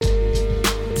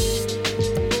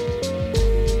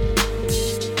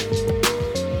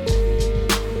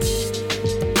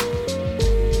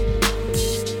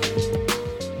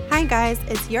guys,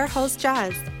 it's your host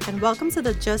Jazz, and welcome to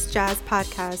the Just Jazz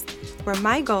podcast, where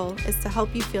my goal is to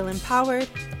help you feel empowered,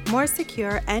 more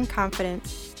secure, and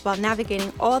confident while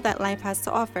navigating all that life has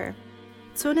to offer.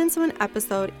 Tune into an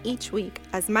episode each week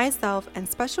as myself and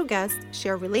special guests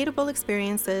share relatable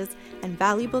experiences and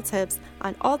valuable tips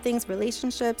on all things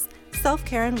relationships,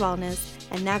 self-care and wellness,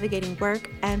 and navigating work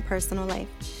and personal life.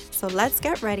 So let's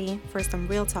get ready for some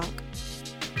real talk.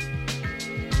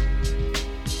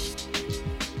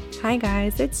 Hi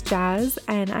guys, it's Jazz,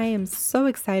 and I am so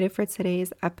excited for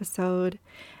today's episode.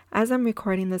 As I'm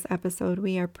recording this episode,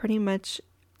 we are pretty much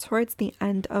towards the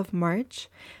end of March,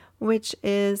 which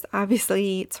is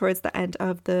obviously towards the end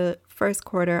of the first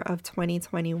quarter of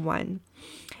 2021.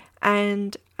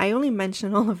 And I only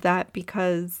mention all of that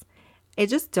because it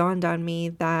just dawned on me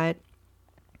that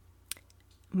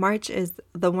March is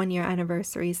the 1-year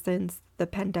anniversary since the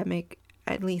pandemic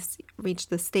at least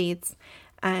reached the States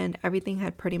and everything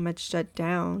had pretty much shut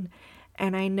down.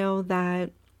 And I know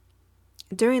that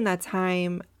during that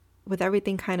time, with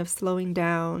everything kind of slowing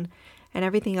down and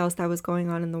everything else that was going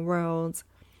on in the world,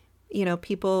 you know,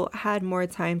 people had more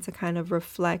time to kind of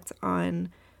reflect on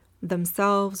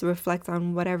themselves, reflect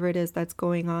on whatever it is that's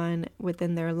going on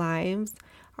within their lives,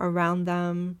 around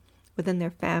them, within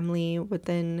their family,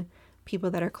 within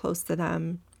people that are close to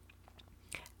them.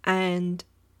 And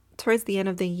towards the end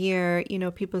of the year, you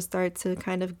know, people start to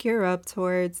kind of gear up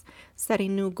towards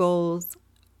setting new goals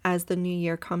as the new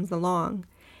year comes along.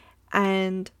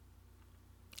 And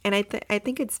I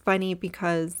think it's funny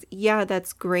because, yeah,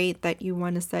 that's great that you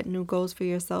want to set new goals for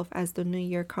yourself as the new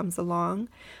year comes along.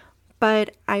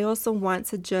 But I also want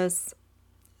to just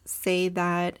say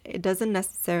that it doesn't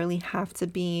necessarily have to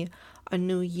be a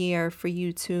new year for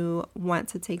you to want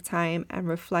to take time and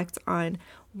reflect on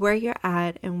where you're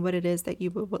at and what it is that you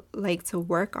would like to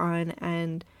work on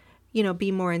and, you know,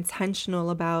 be more intentional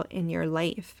about in your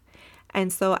life.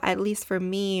 And so at least for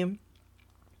me,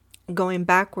 going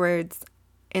backwards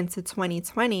into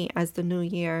 2020 as the new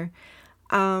year,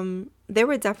 there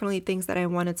were definitely things that I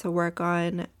wanted to work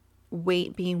on,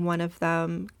 weight being one of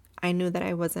them. I knew that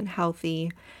I wasn't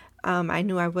healthy. I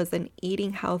knew I wasn't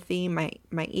eating healthy. My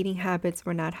eating habits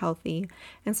were not healthy.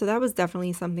 And so that was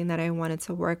definitely something that I wanted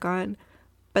to work on.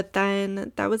 But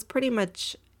then that was pretty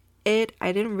much it.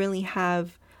 I didn't really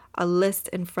have a list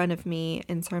in front of me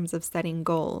in terms of setting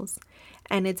goals.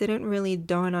 And it didn't really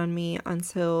dawn on me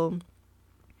until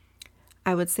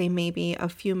I would say maybe a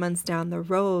few months down the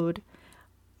road,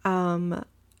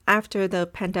 after the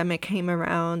pandemic came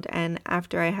around and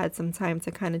after I had some time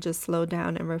to kind of just slow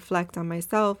down and reflect on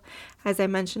myself. As I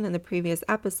mentioned in the previous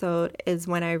episode, is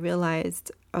when I realized,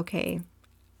 okay,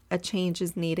 a change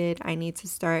is needed. I need to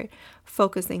start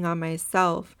focusing on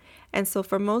myself. And so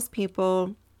for most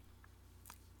people,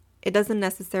 it doesn't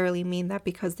necessarily mean that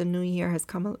because the new year has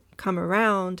come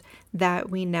around that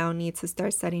we now need to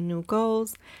start setting new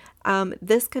goals.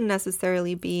 This can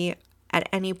necessarily be at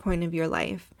any point of your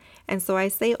life. And so I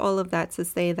say all of that to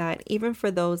say that even for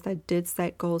those that did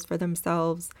set goals for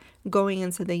themselves going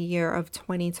into the year of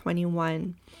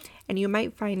 2021, and you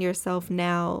might find yourself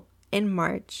now in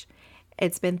March,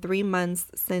 it's been 3 months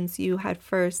since you had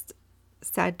first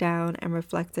sat down and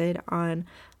reflected on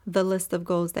the list of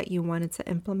goals that you wanted to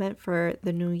implement for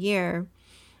the new year.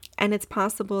 And it's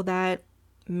possible that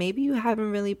maybe you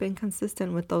haven't really been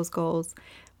consistent with those goals.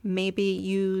 Maybe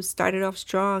you started off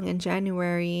strong in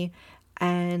January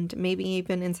and maybe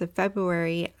even into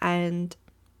February, and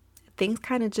things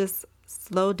kind of just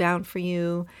slowed down for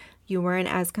you. You weren't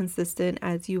as consistent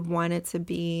as you wanted to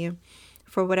be.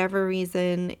 For whatever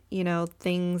reason, you know,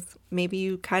 maybe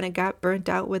you kind of got burnt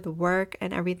out with work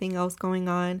and everything else going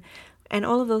on. And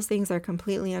all of those things are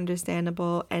completely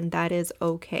understandable, and that is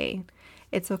okay.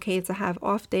 It's okay to have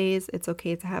off days. It's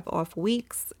okay to have off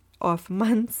weeks, off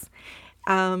months.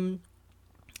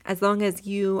 As long as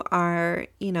you are,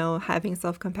 you know, having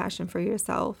self-compassion for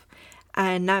yourself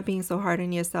and not being so hard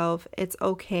on yourself, it's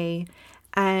okay.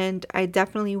 And I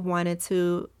definitely wanted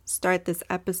to start this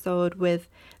episode with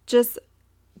just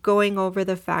going over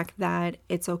the fact that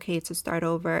it's okay to start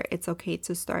over. It's okay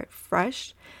to start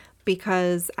fresh,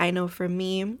 because I know for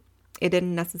me, it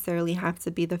didn't necessarily have to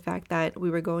be the fact that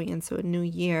we were going into a new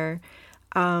year.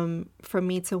 For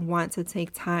me to want to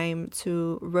take time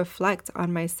to reflect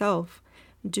on myself,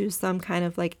 do some kind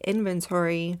of like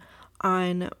inventory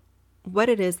on what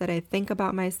it is that I think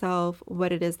about myself,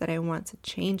 what it is that I want to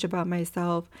change about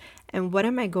myself, and what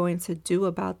am I going to do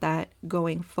about that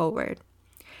going forward.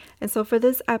 And so for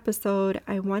this episode,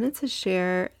 I wanted to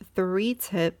share 3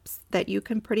 tips that you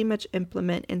can pretty much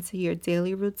implement into your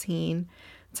daily routine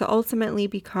to ultimately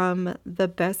become the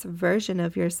best version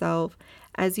of yourself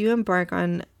as you embark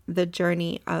on the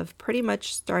journey of pretty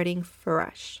much starting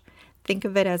fresh. Think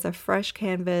of it as a fresh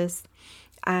canvas,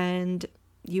 and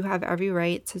you have every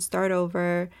right to start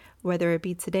over, whether it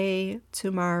be today,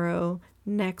 tomorrow,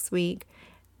 next week,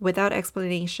 without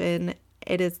explanation.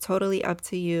 It is totally up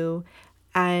to you.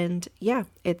 And yeah,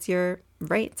 it's your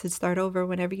right to start over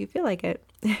whenever you feel like it.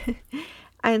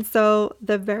 And so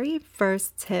the very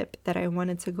first tip that I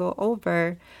wanted to go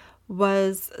over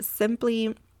was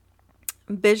simply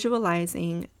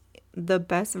visualizing the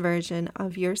best version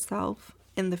of yourself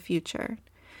in the future.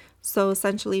 So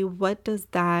essentially, what does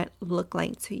that look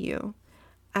like to you?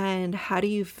 And how do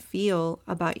you feel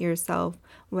about yourself,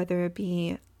 whether it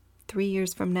be 3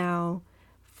 years from now,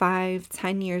 5,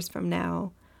 10 years from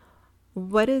now?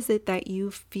 What is it that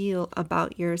you feel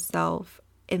about yourself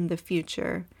in the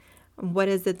future? What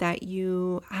is it that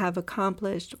you have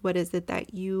accomplished? What is it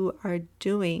that you are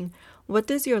doing? What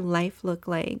does your life look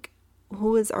like?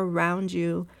 Who is around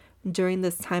you during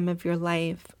this time of your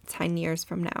life 10 years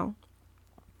from now?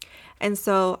 And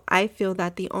so I feel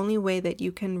that the only way that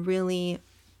you can really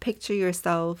picture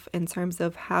yourself in terms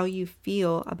of how you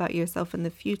feel about yourself in the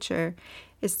future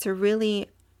is to really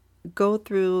go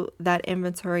through that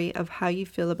inventory of how you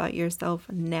feel about yourself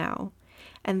now.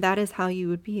 And that is how you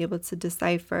would be able to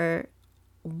decipher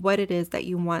what it is that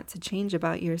you want to change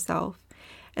about yourself.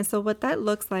 And so what that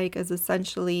looks like is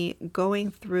essentially going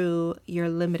through your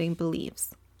limiting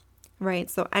beliefs, right?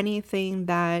 So anything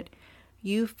that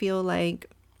you feel like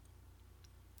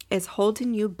is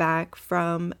holding you back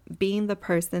from being the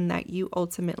person that you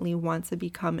ultimately want to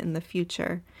become in the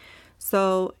future.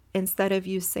 So instead of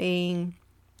you saying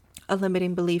a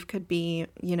limiting belief could be,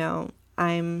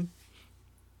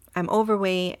 I'm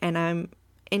overweight and I'm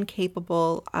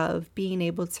incapable of being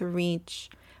able to reach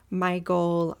my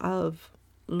goal of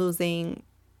losing,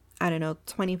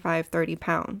 25, 30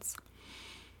 pounds.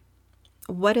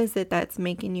 What is it that's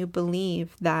making you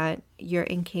believe that you're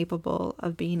incapable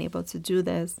of being able to do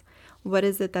this? What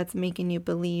is it that's making you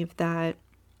believe that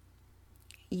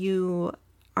you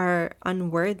are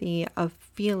unworthy of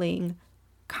feeling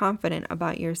confident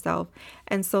about yourself?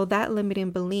 And so that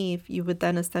limiting belief, you would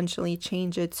then essentially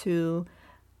change it to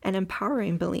an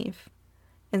empowering belief.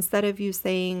 Instead of you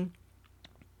saying,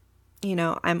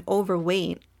 I'm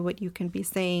overweight, what you can be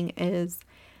saying is,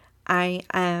 I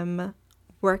am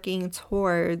working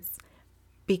towards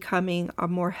becoming a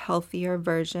more healthier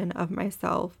version of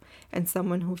myself and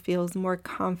someone who feels more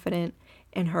confident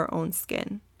in her own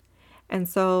skin. And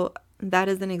so that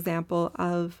is an example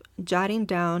of jotting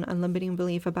down a limiting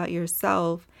belief about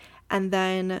yourself and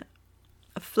then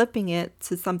flipping it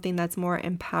to something that's more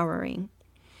empowering.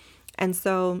 And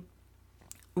so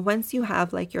once you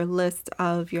have like your list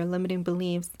of your limiting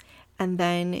beliefs and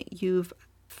then you've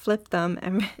flipped them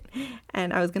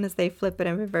and I was going to say flip it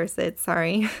and reverse it.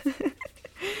 Sorry.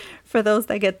 For those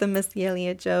that get the Missy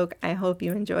Elliott joke, I hope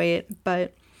you enjoy it.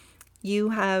 But you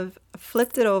have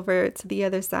flipped it over to the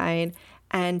other side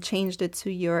and changed it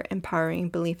to your empowering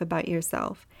belief about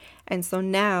yourself. And so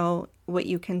now what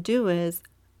you can do is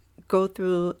go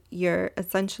through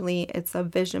essentially it's a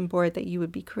vision board that you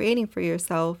would be creating for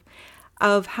yourself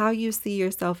of how you see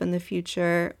yourself in the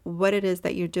future, what it is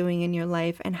that you're doing in your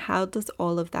life, and how does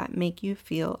all of that make you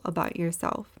feel about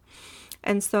yourself.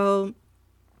 And so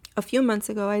a few months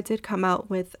ago, I did come out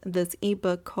with this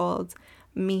ebook called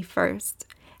Me First.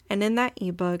 And in that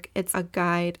ebook, it's a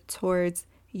guide towards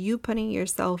you putting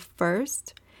yourself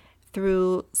first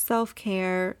through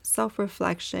self-care,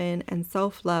 self-reflection, and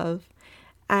self-love,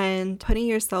 and putting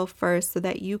yourself first so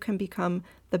that you can become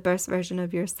the best version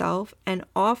of yourself and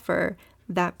offer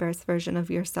that best version of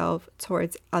yourself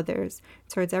towards others,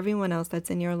 towards everyone else that's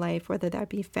in your life, whether that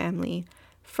be family,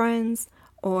 friends,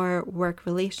 or work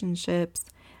relationships.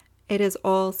 It is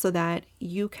all so that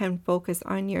you can focus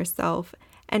on yourself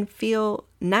and feel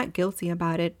not guilty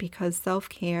about it, because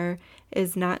self-care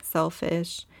is not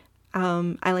selfish.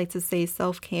 I like to say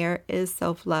self-care is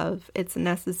self-love. It's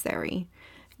necessary.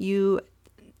 You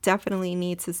definitely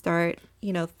need to start,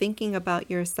 thinking about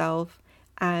yourself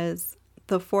as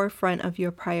the forefront of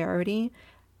your priority,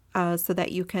 so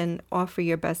that you can offer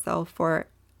your best self for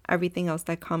everything else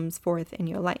that comes forth in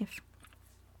your life.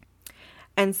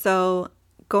 And so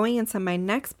going into my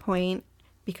next point,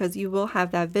 because you will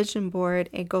have that vision board,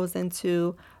 it goes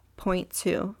into point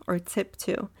 2 or tip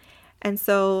 2. And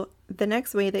so the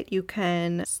next way that you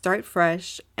can start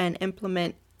fresh and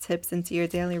implement tips into your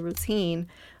daily routine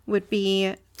would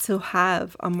be to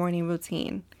have a morning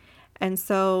routine. And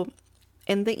so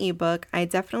in the ebook, I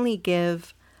definitely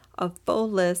give a full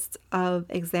list of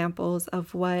examples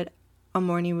of what a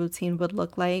morning routine would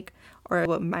look like, or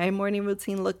what my morning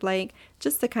routine looked like,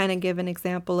 just to kind of give an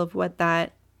example of what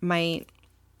that might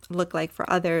look like for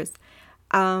others.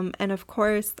 And of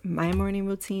course, my morning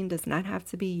routine does not have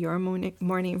to be your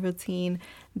morning routine.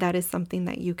 That is something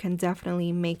that you can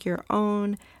definitely make your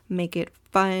own, make it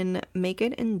fun, make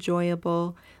it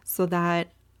enjoyable, so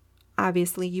that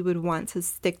obviously you would want to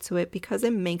stick to it because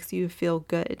it makes you feel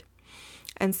good.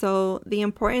 And so the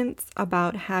importance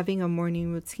about having a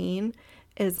morning routine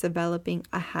is developing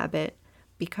a habit,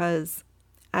 because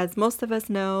as most of us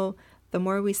know, the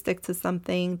more we stick to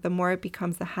something, the more it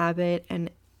becomes a habit,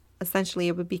 and essentially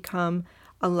it would become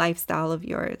a lifestyle of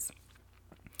yours.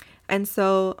 And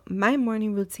so my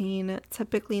morning routine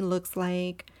typically looks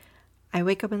like I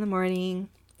wake up in the morning,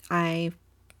 I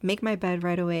make my bed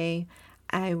right away.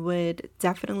 I would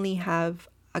definitely have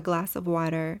a glass of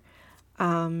water.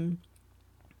 And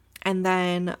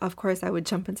then, of course, I would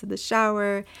jump into the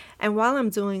shower. And while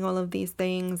I'm doing all of these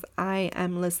things, I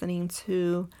am listening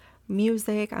to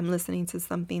music. I'm listening to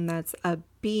something that's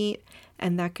upbeat,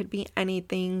 and that could be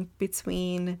anything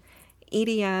between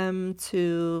EDM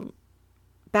to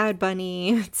Bad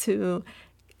Bunny to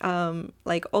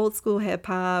like old school hip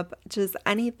hop, just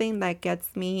anything that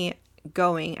gets me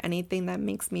going, anything that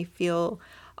makes me feel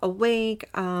awake,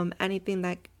 anything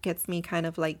that gets me kind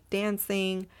of like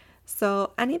dancing.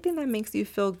 So anything that makes you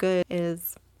feel good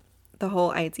is the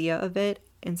whole idea of it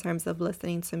in terms of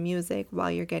listening to music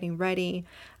while you're getting ready.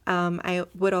 I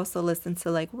would also listen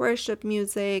to like worship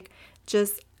music,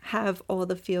 just have all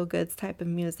the feel goods type of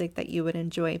music that you would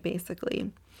enjoy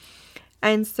basically.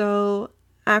 And so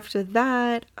after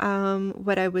that,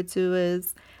 what I would do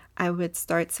is I would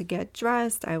start to get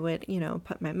dressed. I would,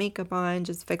 put my makeup on,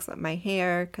 just fix up my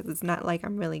hair, because it's not like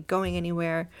I'm really going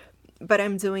anywhere. But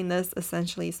I'm doing this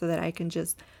essentially so that I can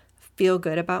just feel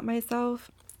good about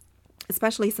myself,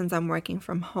 especially since I'm working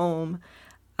from home.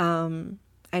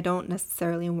 I don't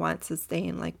necessarily want to stay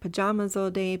in like pajamas all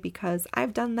day, because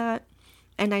I've done that.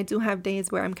 And I do have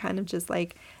days where I'm kind of just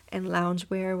like in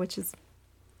loungewear, which is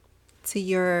to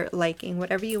your liking.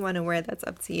 Whatever you want to wear, that's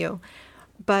up to you.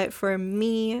 But for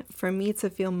me to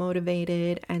feel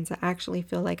motivated and to actually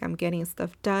feel like I'm getting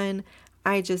stuff done,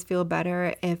 I just feel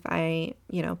better if I,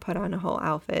 put on a whole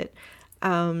outfit.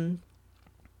 And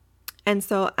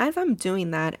so as I'm doing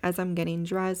that, as I'm getting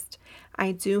dressed,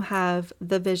 I do have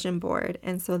the vision board.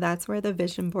 And so that's where the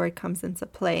vision board comes into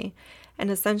play.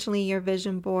 And essentially your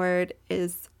vision board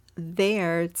is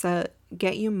there to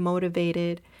get you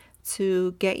motivated,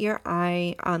 to get your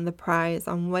eye on the prize,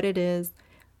 on what it is,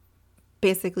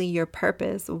 basically your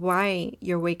purpose, why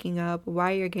you're waking up,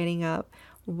 why you're getting up,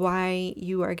 why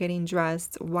you are getting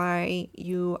dressed, why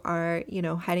you are,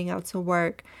 heading out to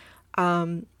work.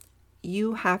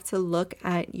 You have to look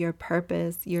at your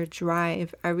purpose, your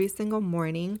drive every single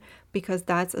morning, because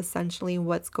that's essentially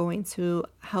what's going to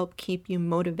help keep you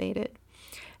motivated.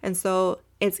 And so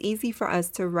it's easy for us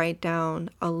to write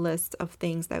down a list of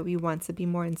things that we want to be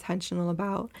more intentional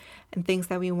about and things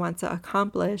that we want to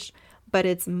accomplish, but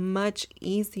it's much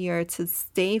easier to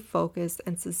stay focused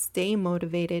and to stay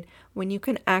motivated when you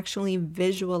can actually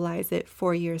visualize it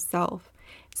for yourself.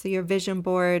 So your vision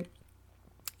board,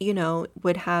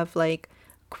 would have like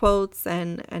quotes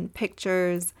and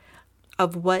pictures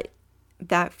of what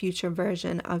that future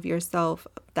version of yourself,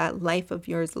 that life of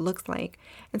yours looks like.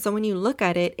 And so when you look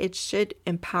at it, it should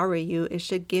empower you. It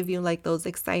should give you like those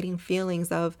exciting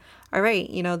feelings of, all right,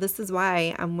 this is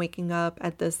why I'm waking up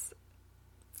at this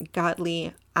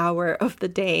godly hour of the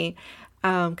day.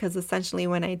 Because essentially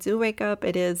when I do wake up,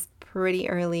 it is pretty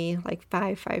early, like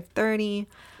 5:30.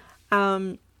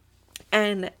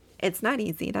 And it's not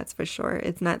easy, that's for sure.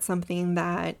 It's not something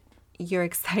that you're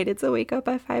excited to wake up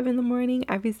at 5 in the morning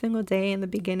every single day in the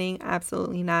beginning.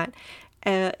 Absolutely not.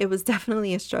 It was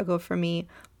definitely a struggle for me.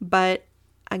 But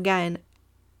again,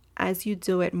 as you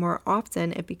do it more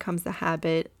often, it becomes a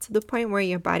habit to the point where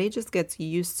your body just gets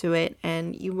used to it,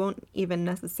 and you won't even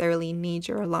necessarily need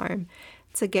your alarm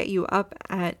to get you up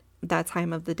at that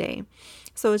time of the day.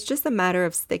 So it's just a matter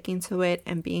of sticking to it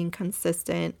and being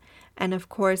consistent. And of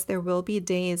course, there will be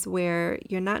days where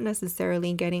you're not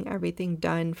necessarily getting everything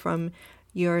done from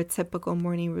your typical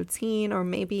morning routine, or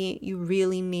maybe you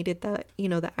really needed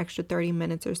the extra 30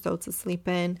 minutes or so to sleep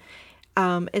in.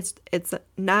 It's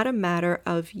not a matter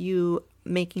of you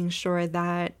making sure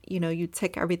that, you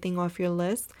tick everything off your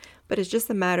list, but it's just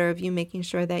a matter of you making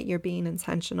sure that you're being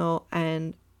intentional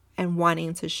and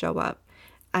wanting to show up.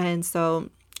 And so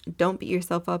don't beat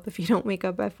yourself up if you don't wake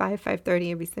up at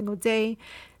 5:30 every single day.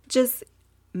 Just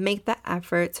make the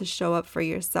effort to show up for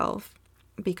yourself,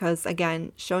 because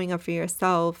again, showing up for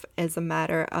yourself is a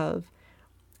matter of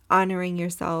honoring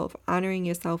yourself, honoring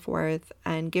your self-worth,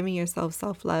 and giving yourself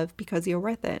self-love because you're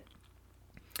worth it.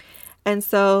 And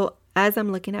so as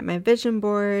I'm looking at my vision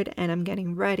board and I'm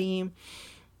getting ready,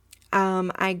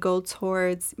 I go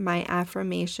towards my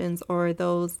affirmations or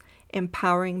those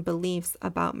empowering beliefs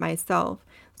about myself.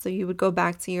 So you would go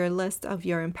back to your list of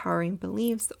your empowering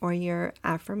beliefs or your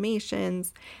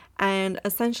affirmations. And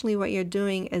essentially what you're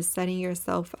doing is setting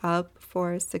yourself up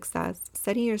for success,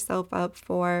 setting yourself up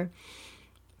for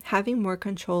having more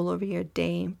control over your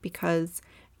day because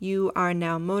you are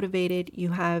now motivated.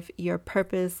 You have your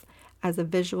purpose as a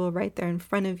visual right there in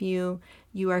front of you.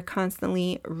 You are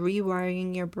constantly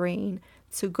rewiring your brain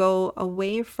to go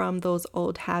away from those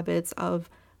old habits of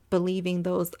believing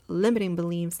those limiting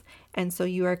beliefs. And so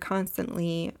you are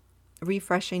constantly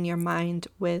refreshing your mind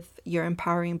with your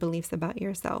empowering beliefs about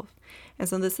yourself. And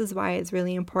so this is why it's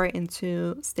really important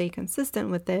to stay consistent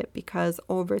with it, because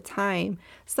over time,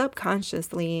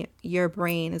 subconsciously, your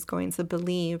brain is going to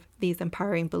believe these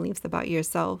empowering beliefs about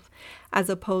yourself, as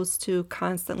opposed to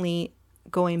constantly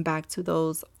going back to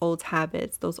those old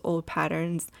habits, those old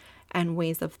patterns and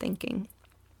ways of thinking.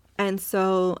 And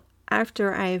so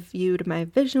after I've viewed my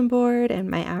vision board and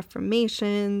my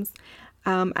affirmations,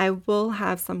 I will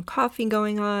have some coffee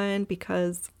going on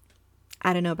because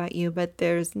I don't know about you, but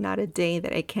there's not a day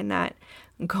that I cannot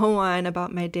go on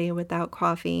about my day without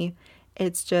coffee.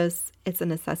 It's a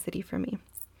necessity for me.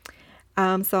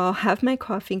 So I'll have my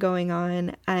coffee going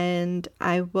on and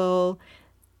I will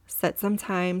set some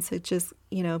time to just,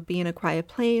 be in a quiet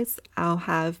place. I'll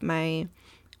have my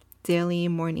daily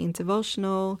morning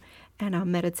devotional and I'll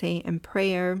meditate and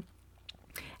prayer.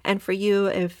 And for you,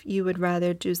 if you would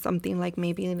rather do something like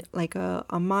maybe like a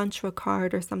mantra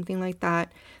card or something like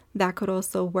that, that could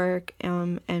also work,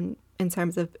 and in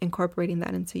terms of incorporating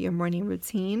that into your morning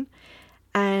routine.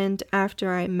 And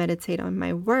after I meditate on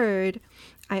my word,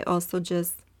 I also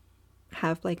just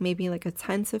have maybe a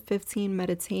 10 to 15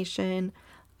 meditation.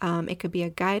 It could be a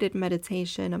guided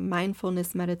meditation, a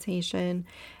mindfulness meditation.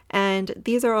 And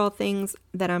these are all things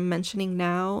that I'm mentioning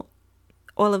now.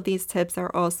 All of these tips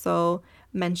are also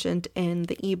mentioned in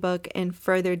the ebook in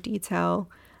further detail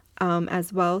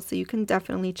as well. So you can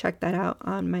definitely check that out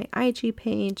on my IG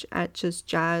page at Just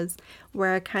Jazz,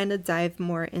 where I kind of dive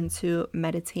more into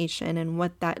meditation and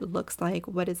what that looks like.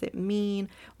 What does it mean?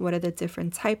 What are the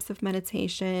different types of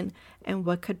meditation? And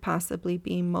what could possibly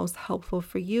be most helpful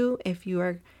for you if you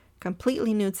are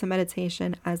completely new to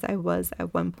meditation, as I was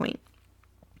at one point.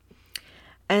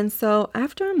 And so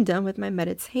after I'm done with my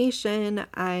meditation,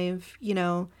 I've,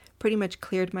 pretty much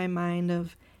cleared my mind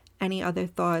of any other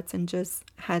thoughts and just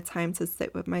had time to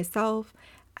sit with myself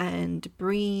and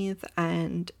breathe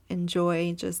and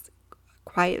enjoy just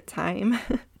quiet time.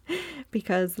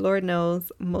 Because Lord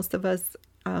knows most of us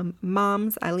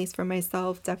moms, at least for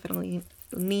myself, definitely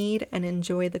need and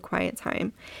enjoy the quiet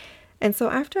time. And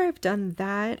so after I've done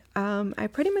that, I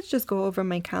pretty much just go over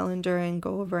my calendar and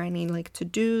go over any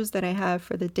to-dos that I have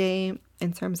for the day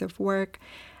in terms of work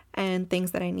and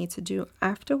things that I need to do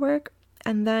after work.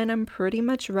 And then I'm pretty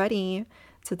much ready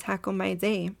to tackle my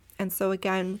day. And so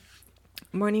again,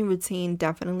 morning routine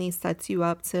definitely sets you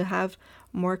up to have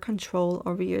more control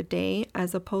over your day,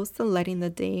 as opposed to letting the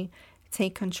day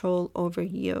take control over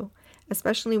you,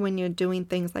 especially when you're doing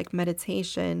things like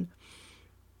meditation.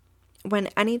 When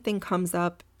anything comes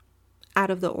up out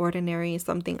of the ordinary,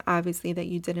 something obviously that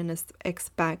you didn't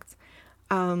expect,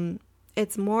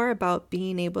 it's more about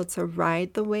being able to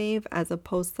ride the wave as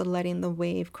opposed to letting the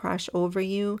wave crash over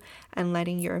you and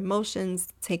letting your emotions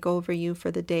take over you for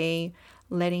the day,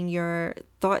 letting your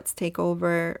thoughts take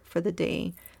over for the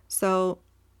day. So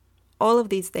all of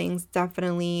these things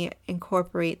definitely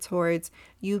incorporate towards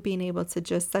you being able to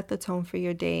just set the tone for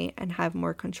your day and have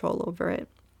more control over it.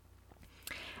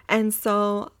 And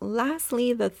so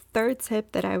lastly, the third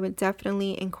tip that I would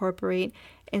definitely incorporate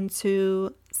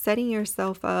into setting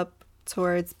yourself up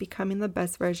towards becoming the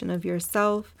best version of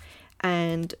yourself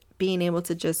and being able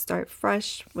to just start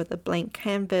fresh with a blank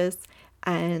canvas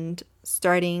and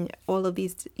starting all of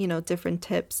these, different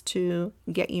tips to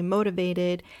get you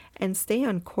motivated and stay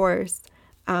on course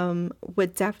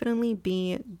would definitely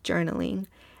be journaling.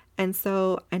 And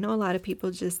so I know a lot of people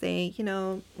just say,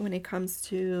 when it comes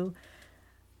to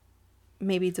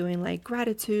maybe doing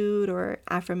gratitude or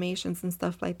affirmations and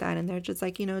stuff like that, and they're just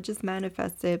just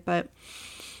manifest it. But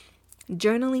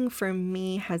journaling for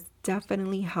me has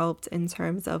definitely helped in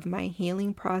terms of my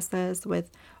healing process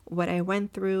with what I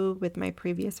went through with my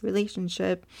previous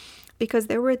relationship, because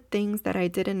there were things that I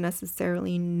didn't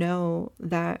necessarily know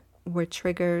that were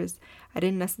triggers. I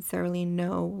didn't necessarily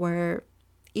know were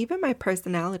even my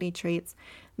personality traits.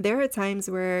 There are times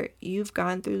where you've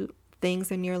gone through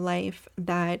things in your life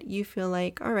that you feel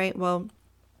like, all right, well,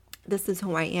 this is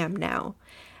who I am now.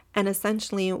 And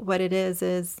essentially, what it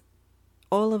is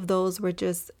all of those were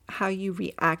just how you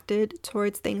reacted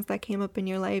towards things that came up in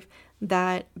your life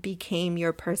that became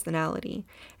your personality.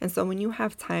 And so when you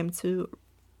have time to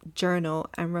journal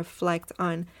and reflect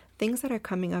on things that are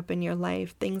coming up in your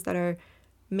life, things that are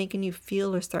making you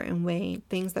feel a certain way,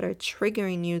 things that are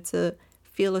triggering you to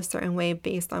feel a certain way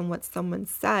based on what someone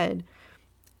said,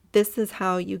 this is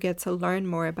how you get to learn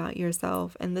more about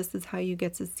yourself. And this is how you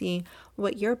get to see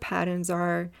what your patterns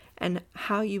are and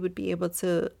how you would be able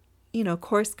to,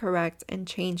 course correct and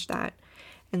change that.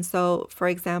 And so, for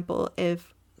example,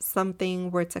 if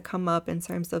something were to come up in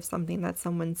terms of something that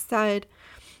someone said,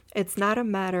 it's not a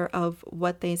matter of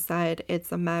what they said,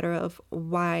 it's a matter of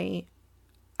why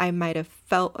I might have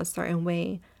felt a certain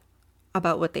way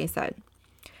about what they said.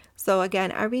 So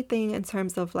again, everything in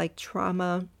terms of like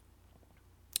trauma,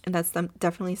 and that's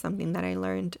definitely something that I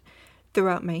learned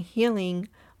throughout my healing,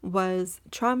 was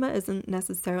trauma isn't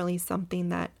necessarily something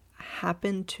that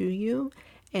happened to you.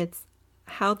 It's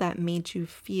how that made you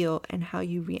feel and how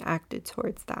you reacted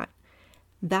towards that.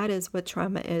 That is what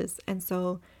trauma is. And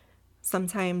so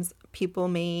sometimes people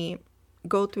may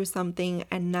go through something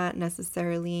and not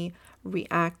necessarily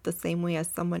react the same way as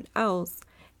someone else,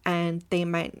 and they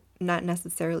might not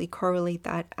necessarily correlate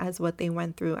that as what they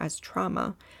went through as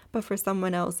trauma. But for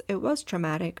someone else, it was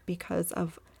traumatic because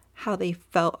of how they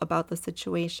felt about the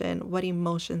situation, what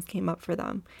emotions came up for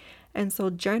them. And so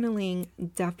journaling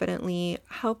definitely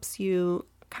helps you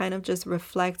kind of just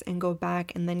reflect and go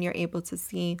back, and then you're able to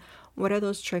see what are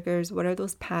those triggers, what are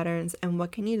those patterns, and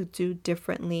what can you do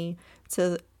differently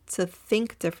to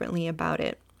think differently about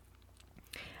it.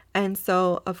 And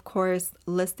so, of course,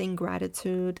 listing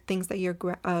gratitude, things that you're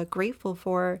grateful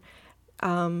for,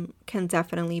 can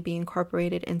definitely be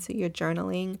incorporated into your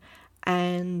journaling.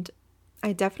 And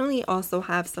I definitely also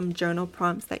have some journal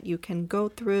prompts that you can go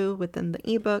through within the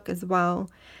ebook as well.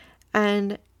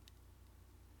 And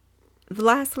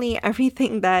lastly,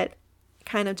 everything that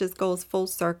kind of just goes full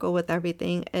circle with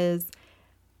everything is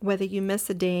whether you miss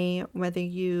a day, whether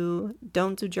you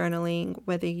don't do journaling,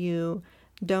 whether you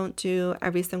don't do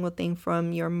every single thing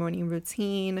from your morning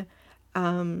routine,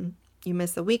 you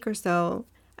miss a week or so,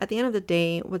 at the end of the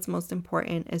day, what's most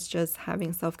important is just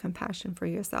having self-compassion for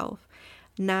yourself.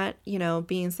 Not,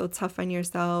 being so tough on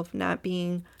yourself, not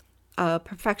being a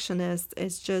perfectionist.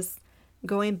 It's just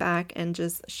going back and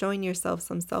just showing yourself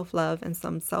some self-love and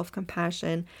some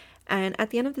self-compassion. And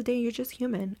at the end of the day, you're just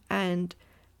human. And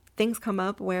things come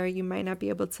up where you might not be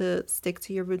able to stick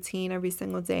to your routine every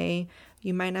single day.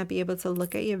 You might not be able to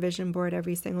look at your vision board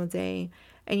every single day.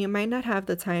 And you might not have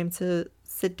the time to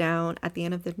sit down at the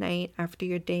end of the night after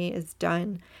your day is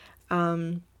done.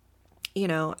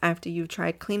 After you've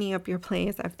tried cleaning up your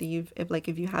place, after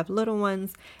if you have little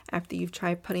ones, after you've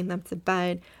tried putting them to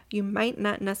bed, you might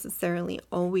not necessarily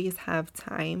always have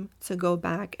time to go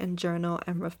back and journal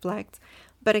and reflect.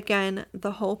 But again,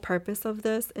 the whole purpose of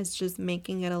this is just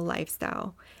making it a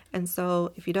lifestyle. And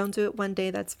so if you don't do it one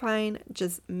day, that's fine.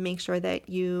 Just make sure that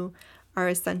you are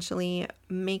essentially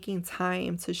making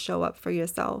time to show up for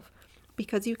yourself,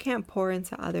 because you can't pour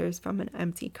into others from an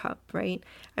empty cup, right?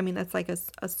 I mean, that's like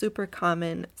a super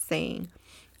common saying.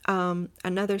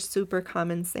 Another super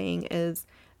common saying is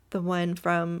the one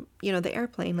from, the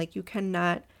airplane. Like, you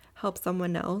cannot help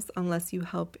someone else unless you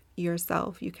help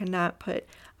yourself. You cannot put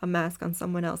a mask on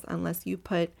someone else unless you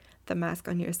put the mask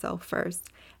on yourself first.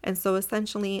 And so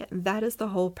essentially, that is the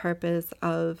whole purpose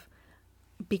of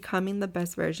becoming the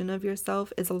best version of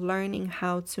yourself, is learning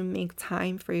how to make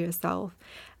time for yourself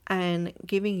and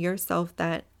giving yourself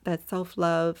that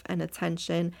self-love and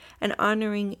attention and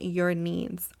honoring your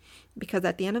needs. Because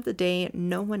at the end of the day,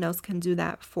 no one else can do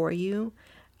that for you.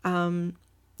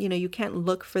 You can't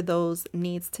look for those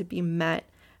needs to be met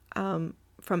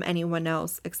from anyone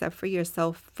else except for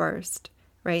yourself first,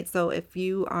 right? So if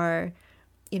you are,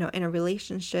 in a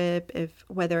relationship,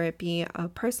 whether it be a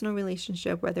personal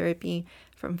relationship, whether it be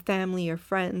from family or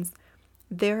friends,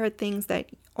 there are things that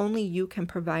only you can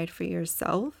provide for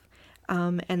yourself.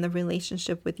 And the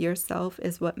relationship with yourself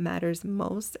is what matters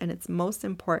most, and it's most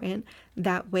important.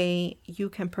 That way you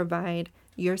can provide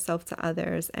yourself to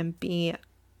others and be,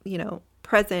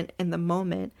 present in the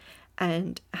moment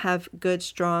and have good,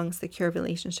 strong, secure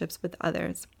relationships with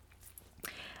others.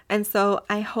 And so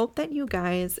I hope that you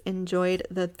guys enjoyed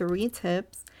the 3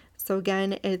 tips. So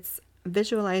again, it's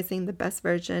visualizing the best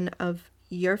version of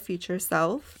your future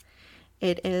self.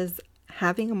 It is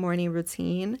having a morning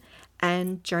routine,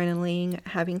 and journaling,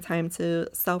 having time to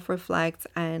self-reflect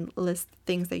and list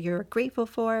things that you're grateful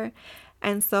for.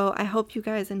 And so I hope you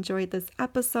guys enjoyed this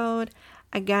episode.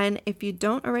 Again, if you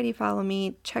don't already follow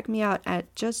me, check me out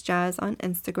at Just Jazz on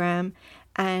Instagram.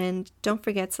 And don't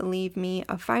forget to leave me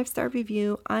a 5-star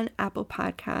review on Apple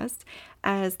Podcasts,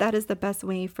 as that is the best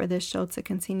way for this show to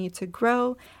continue to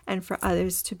grow and for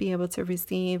others to be able to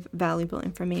receive valuable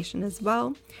information as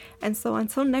well. And so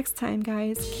until next time,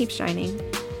 guys, keep shining.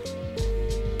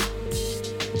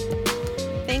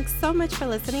 Thanks so much for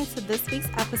listening to this week's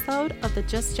episode of the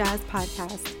Just Jazz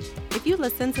podcast. If you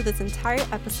listened to this entire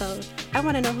episode, I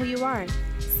want to know who you are.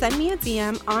 Send me a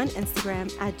DM on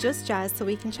Instagram at Just Jazz so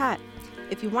we can chat.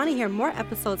 If you want to hear more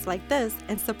episodes like this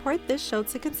and support this show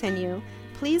to continue,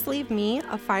 please leave me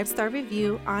a 5-star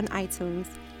review on iTunes.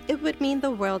 It would mean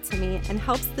the world to me and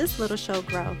helps this little show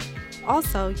grow.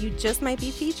 Also, you just might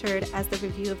be featured as the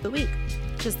review of the week.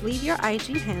 Just leave your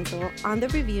IG handle on the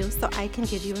review so I can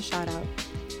give you a shout out.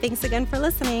 Thanks again for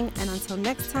listening, and until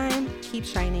next time, keep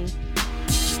shining.